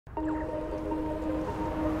The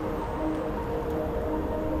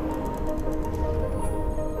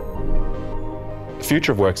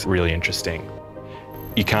future of work's really interesting.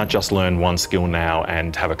 You can't just learn one skill now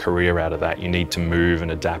and have a career out of that. You need to move and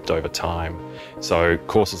adapt over time. So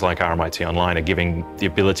courses like RMIT Online are giving the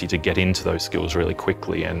ability to get into those skills really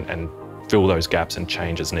quickly and fill those gaps and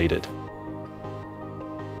change as needed.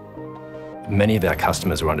 Many of our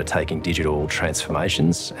customers are undertaking digital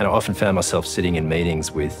transformations, and I often found myself sitting in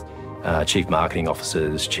meetings with chief marketing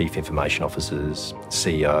officers, chief information officers,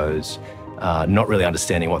 CEOs, not really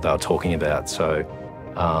understanding what they were talking about. So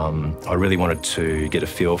I really wanted to get a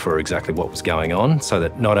feel for exactly what was going on so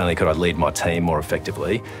that not only could I lead my team more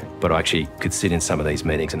effectively, but I actually could sit in some of these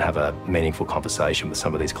meetings and have a meaningful conversation with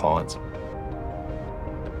some of these clients.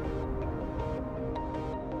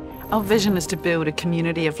 Our vision is to build a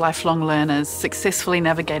community of lifelong learners successfully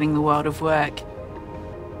navigating the world of work.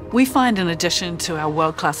 We find, in addition to our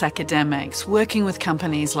world-class academics, working with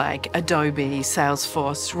companies like Adobe,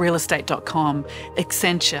 Salesforce, realestate.com,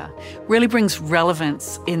 Accenture, really brings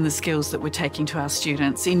relevance in the skills that we're taking to our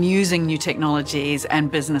students in using new technologies and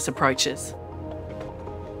business approaches.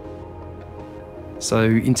 So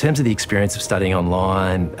in terms of the experience of studying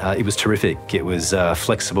online, it was terrific. It was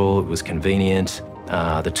flexible, it was convenient,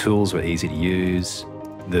 the tools were easy to use,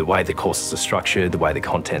 the way the courses are structured, the way the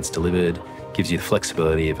content's delivered, gives you the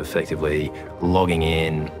flexibility of effectively logging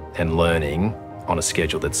in and learning on a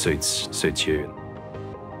schedule that suits you.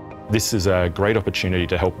 This is a great opportunity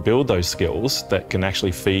to help build those skills that can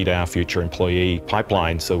actually feed our future employee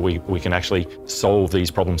pipeline so we can actually solve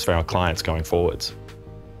these problems for our clients going forwards.